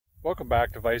Welcome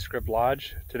back to Vice Grip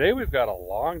Lodge. Today we've got a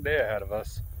long day ahead of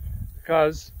us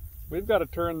because we've got to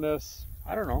turn this,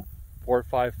 I don't know, 4 or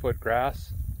 5 foot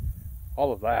grass,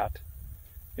 all of that,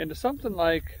 into something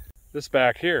like this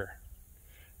back here.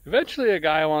 Eventually a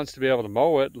guy wants to be able to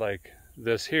mow it like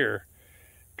this here.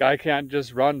 Guy can't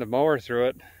just run the mower through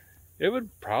it. It would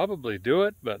probably do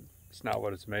it, but it's not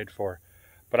what it's made for.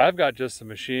 But I've got just the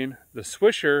machine, the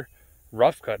Swisher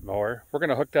rough cut mower. We're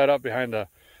going to hook that up behind the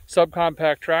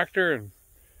subcompact tractor and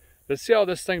let's see how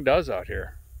this thing does out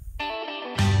here.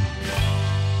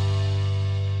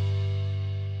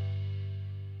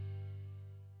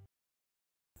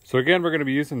 So again, we're going to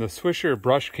be using the Swisher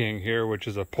Brush King here, which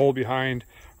is a pull behind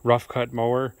rough cut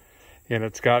mower, and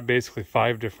it's got basically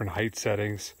 5 different height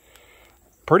settings.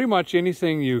 Pretty much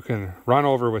anything you can run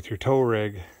over with your tow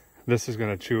rig, this is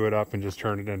going to chew it up and just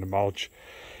turn it into mulch.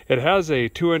 It has a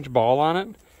 2-inch ball on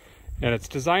it, and it's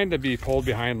designed to be pulled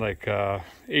behind like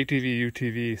ATV,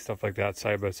 UTV, stuff like that,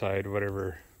 side by side,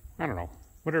 whatever, I don't know,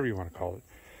 whatever you want to call it.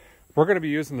 We're going to be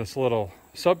using this little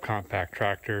subcompact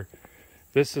tractor.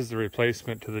 This is the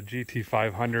replacement to the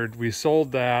GT500. We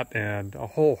sold that and a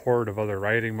whole horde of other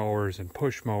riding mowers and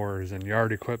push mowers and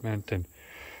yard equipment and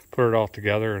put it all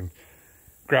together and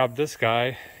grabbed this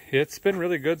guy. It's been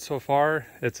really good so far.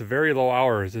 It's very low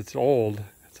hours. It's old.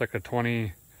 It's like a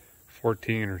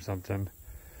 2014 or something.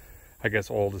 I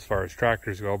guess old as far as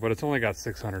tractors go, but it's only got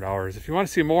 600 hours. If you want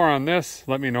to see more on this,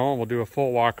 let me know and we'll do a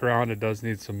full walk around. It does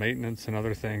need some maintenance and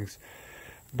other things.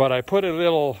 But I put a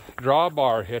little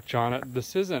drawbar hitch on it.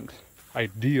 This isn't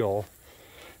ideal.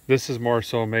 This is more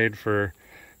so made for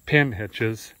pin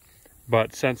hitches.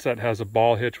 But since that has a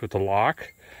ball hitch with a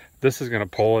lock, this is going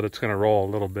to pull it. It's going to roll a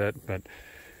little bit, but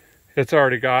it's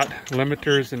already got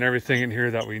limiters and everything in here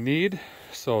that we need.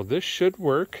 So this should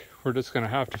work. We're just going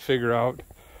to have to figure out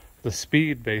the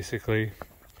speed basically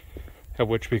at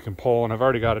which we can pull, and I've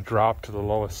already got it dropped to the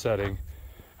lowest setting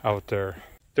out there.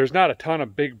 There's not a ton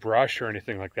of big brush or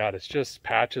anything like that. It's just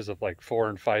patches of like 4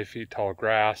 and 5 feet tall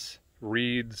grass,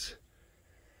 reeds,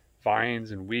 vines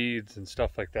and weeds and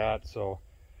stuff like that. So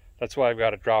that's why I've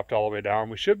got it dropped all the way down.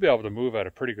 We should be able to move at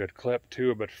a pretty good clip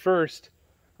too, but first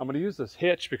I'm going to use this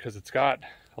hitch because it's got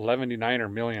 119 or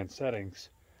million settings,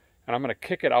 and I'm going to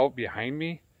kick it out behind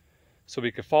me so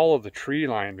we can follow the tree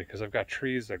line, because I've got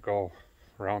trees that go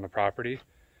around the property.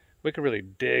 We can really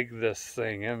dig this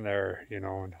thing in there, you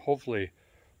know, and hopefully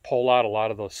pull out a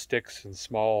lot of those sticks and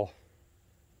small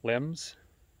limbs,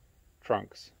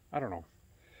 trunks, I don't know.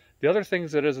 The other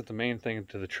things that isn't the main thing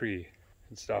to the tree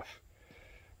and stuff.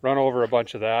 Run over a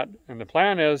bunch of that, and the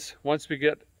plan is once we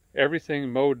get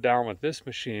everything mowed down with this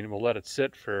machine, we'll let it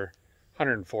sit for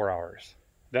 104 hours.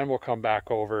 Then we'll come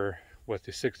back over with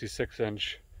the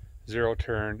 66-inch zero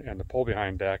turn and the pull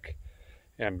behind deck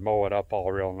and mow it up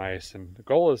all real nice. And the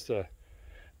goal is to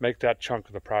make that chunk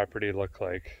of the property look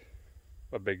like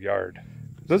a big yard.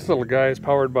 This little guy is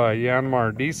powered by a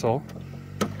Yanmar diesel.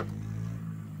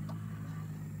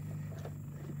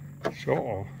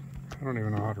 So I don't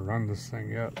even know how to run this thing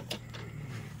yet.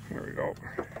 Here we go.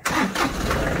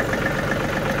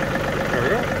 There we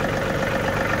go.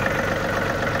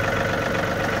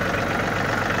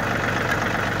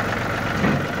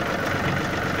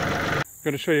 I'm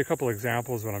going to show you a couple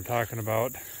examples of what I'm talking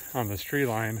about on this tree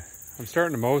line. I'm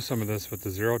starting to mow some of this with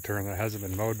the zero turn that hasn't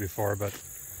been mowed before, but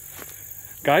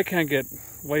guy can't get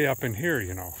way up in here,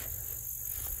 you know.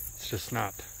 It's just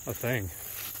not a thing.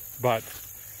 But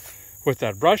with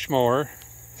that brush mower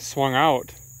swung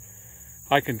out,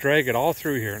 I can drag it all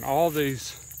through here, and all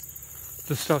this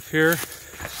stuff here,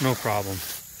 no problem.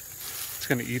 It's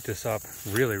going to eat this up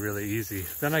really, really easy.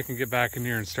 Then I can get back in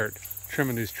here and start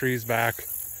trimming these trees back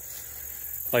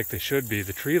like they should be.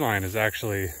 The tree line is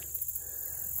actually,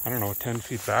 I don't know, 10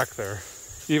 feet back there.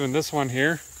 Even this one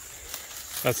here,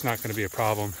 that's not going to be a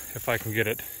problem if I can get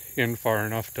it in far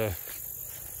enough to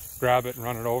grab it and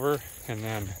run it over, and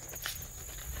then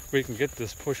we can get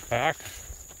this pushed back.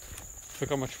 Look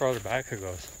how much farther back it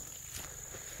goes.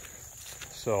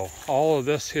 So all of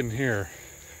this in here,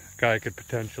 guy could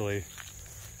potentially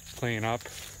clean up.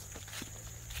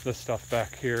 This stuff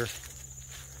back here,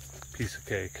 piece of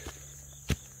cake.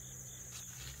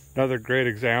 Another great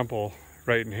example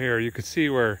right in here, you can see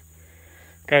where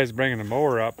guy's bringing the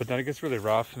mower up, but then it gets really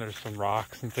rough and there's some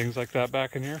rocks and things like that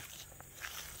back in here.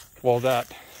 Well,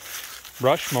 that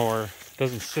brush mower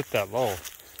doesn't sit that low,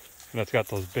 and it's got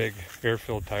those big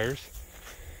air-filled tires.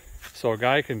 So a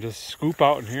guy can just scoop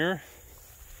out in here,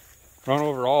 run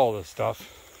over all this stuff,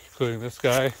 including this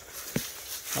guy.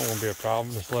 That won't be a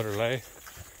problem, just let her lay.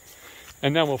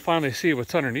 And then we'll finally see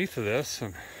what's underneath of this,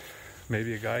 and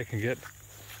maybe a guy can get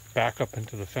back up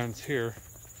into the fence here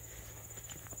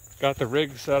Got the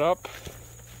rig set up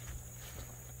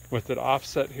with it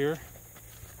offset here,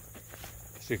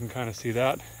 so you can kind of see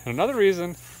that. And another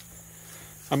reason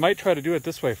I might try to do it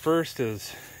this way first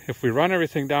is if we run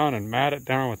everything down and mat it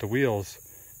down with the wheels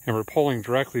and we're pulling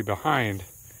directly behind,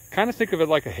 kind of think of it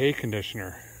like a hay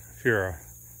conditioner if you're a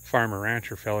farmer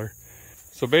rancher feller.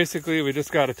 So basically we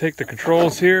just got to take the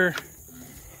controls here,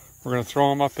 we're going to throw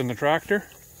them up in the tractor,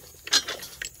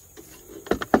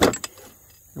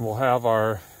 and we'll have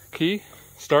our key,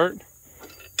 start,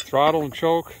 throttle and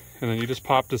choke, and then you just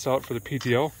pop this out for the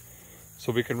PTO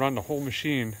so we can run the whole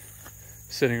machine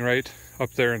sitting right up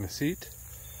there in the seat.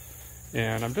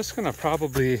 And I'm just gonna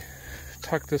probably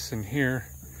tuck this in here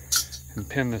and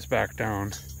pin this back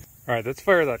down. All right, let's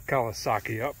fire that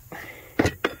Kawasaki up.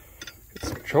 Get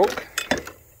some choke.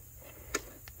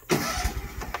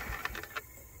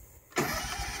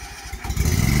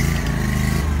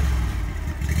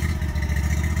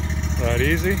 That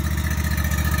easy.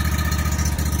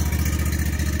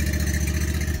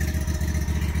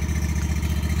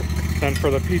 Then for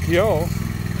the PTO,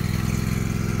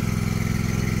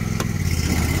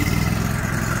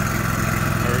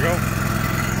 there we go.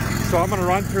 So I'm gonna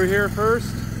run through here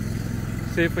first,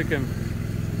 see if we can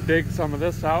dig some of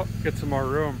this out, get some more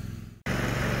room.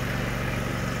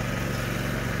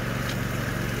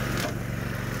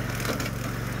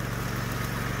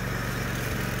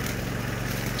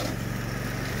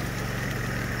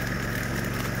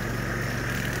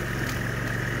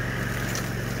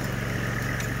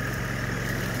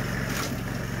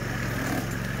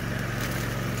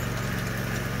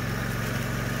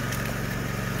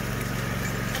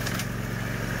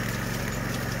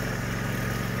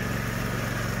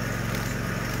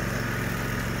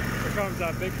 Comes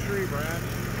that big tree branch.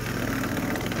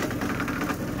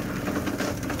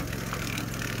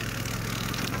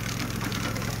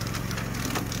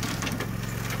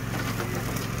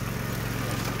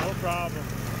 No problem.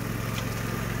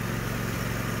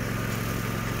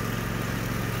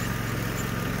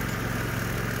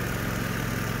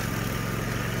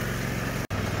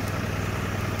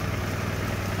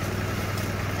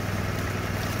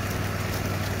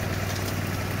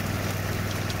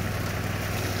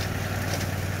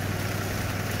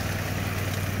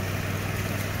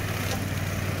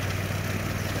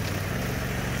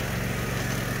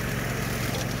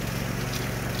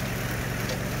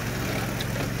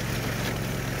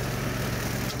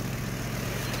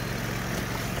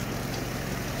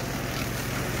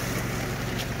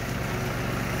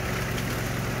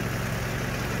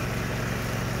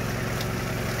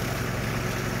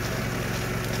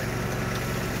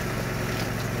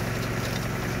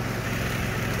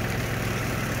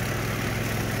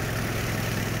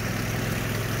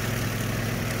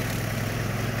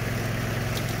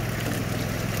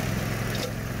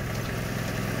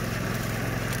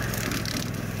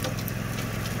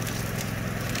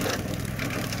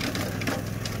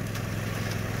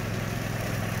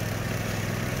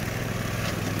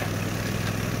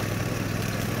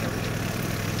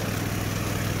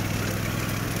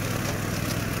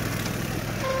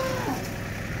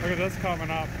 Look at this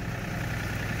coming up.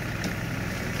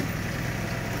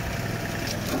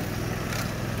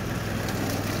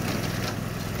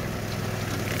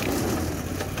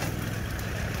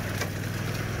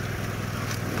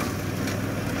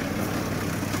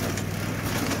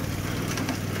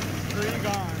 Tree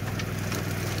gone.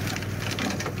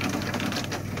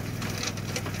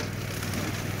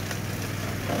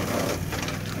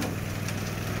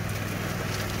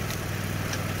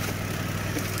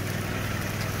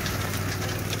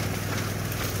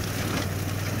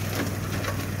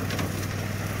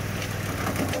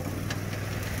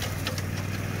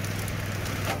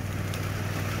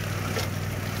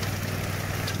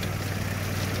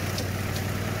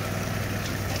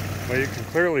 Well, you can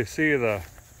clearly see the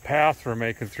path we're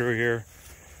making through here,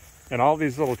 and all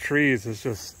these little trees is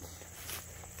just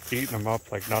eating them up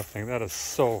like nothing. That is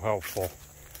so helpful.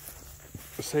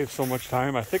 It saves so much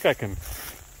time. I think I can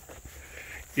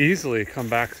easily come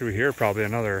back through here probably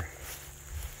another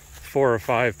 4 or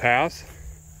 5 paths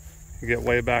and get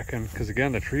way back in, because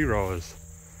again the tree row is,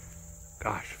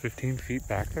 gosh, 15 feet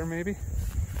back there maybe.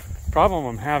 Problem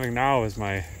I'm having now is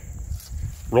my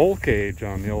roll cage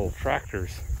on the old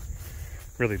tractors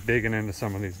really digging into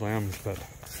some of these limbs, but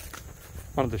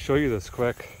wanted to show you this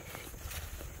quick.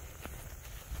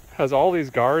 Has all these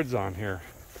guards on here,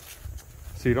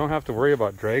 so you don't have to worry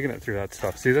about dragging it through that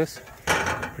stuff. See this?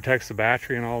 Protects the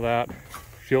battery and all that.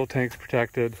 Fuel tank's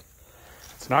protected.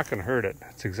 It's not going to hurt it.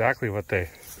 It's exactly what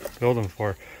they build them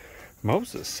for.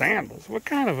 Moses sandals. What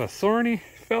kind of a thorny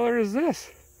feller is this?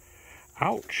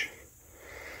 Ouch.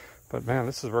 But man,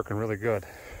 this is working really good.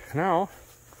 Now,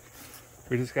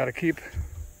 we just got to keep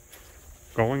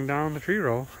going down the tree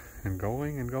row and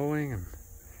going and going and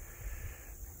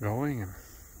going and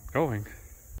going.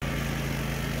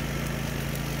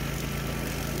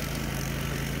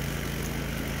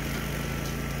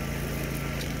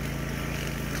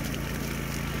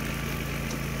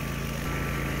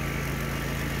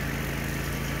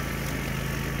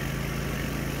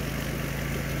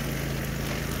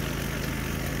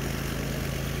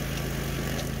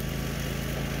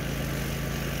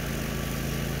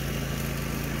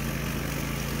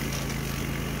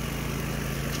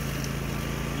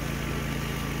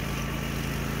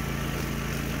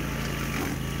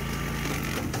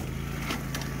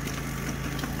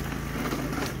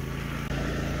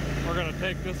 We're gonna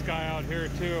take this guy out here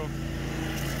too.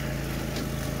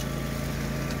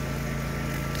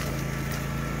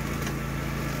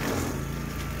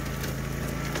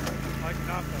 Like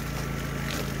nothing.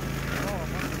 Oh,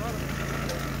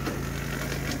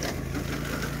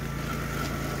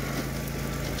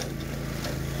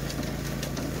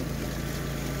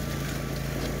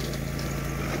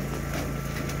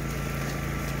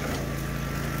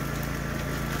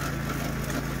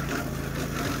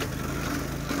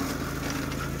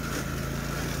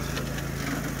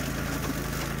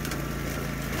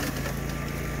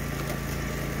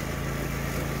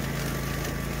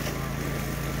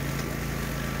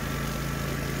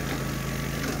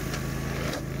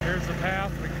 here's the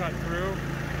path we cut through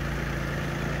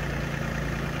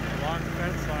along the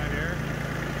fence line here.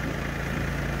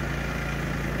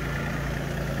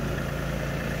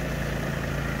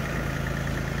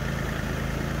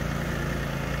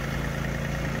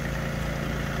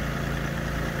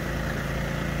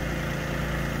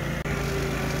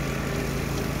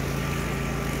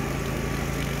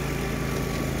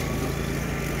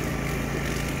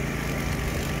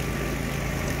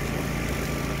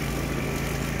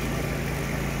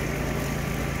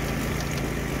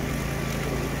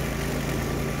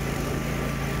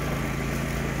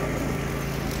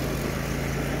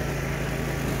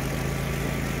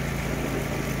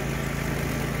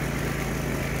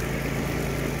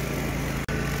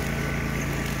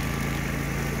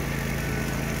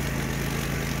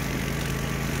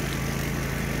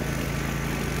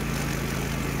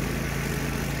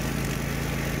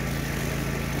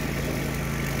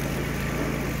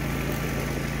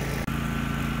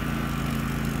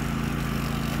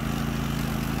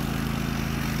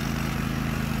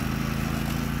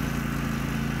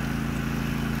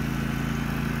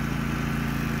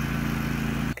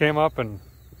 Came up and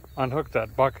unhooked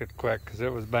that bucket quick because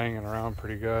it was banging around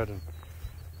pretty good. And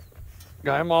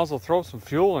guy might as well throw some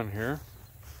fuel in here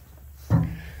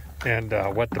and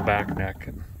wet the back neck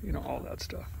and you know all that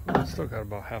stuff. Well, still got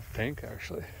about half a tank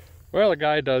actually. Well, the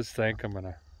guy does think I'm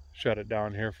gonna shut it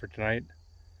down here for tonight.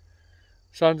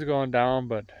 Sun's going down,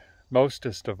 but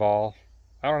mostest of all,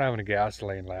 I don't have any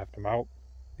gasoline left. I'm out.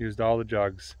 Used all the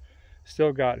jugs.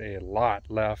 Still got a lot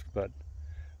left, but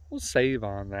we'll save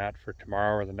on that for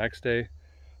tomorrow or the next day.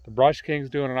 The Brush King's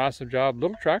doing an awesome job.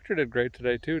 Little tractor did great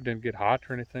today too. Didn't get hot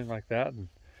or anything like that. And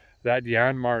that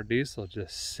Yanmar diesel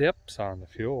just sips on the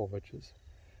fuel, which is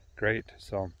great.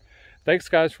 So thanks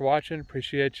guys for watching.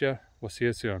 Appreciate you. We'll see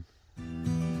you soon.